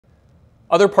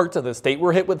Other parts of the state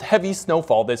were hit with heavy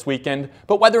snowfall this weekend,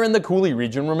 but weather in the Coulee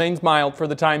region remains mild for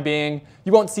the time being.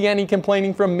 You won't see any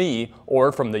complaining from me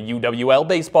or from the UWL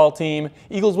baseball team.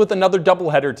 Eagles with another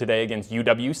doubleheader today against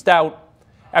UW-Stout.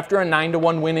 After a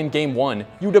 9-1 win in Game 1,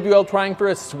 UWL trying for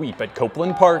a sweep at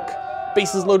Copeland Park.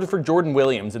 Bases loaded for Jordan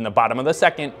Williams in the bottom of the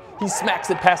second. He smacks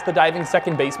it past the diving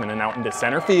second baseman and out into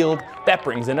center field. That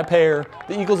brings in a pair.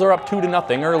 The Eagles are up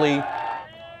 2-0 early.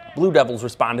 Blue Devils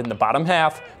respond in the bottom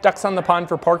half. Ducks on the pond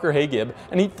for Parker Hagib,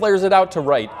 and he flares it out to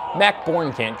right. Mac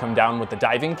Bourne can't come down with the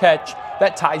diving catch.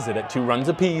 That ties it at 2 runs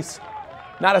apiece.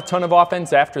 Not a ton of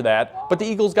offense after that, but the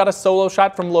Eagles got a solo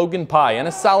shot from Logan Pye and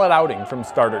a solid outing from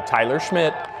starter Tyler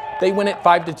Schmidt. They win it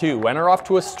 5-2 and are off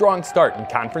to a strong start in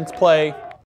conference play.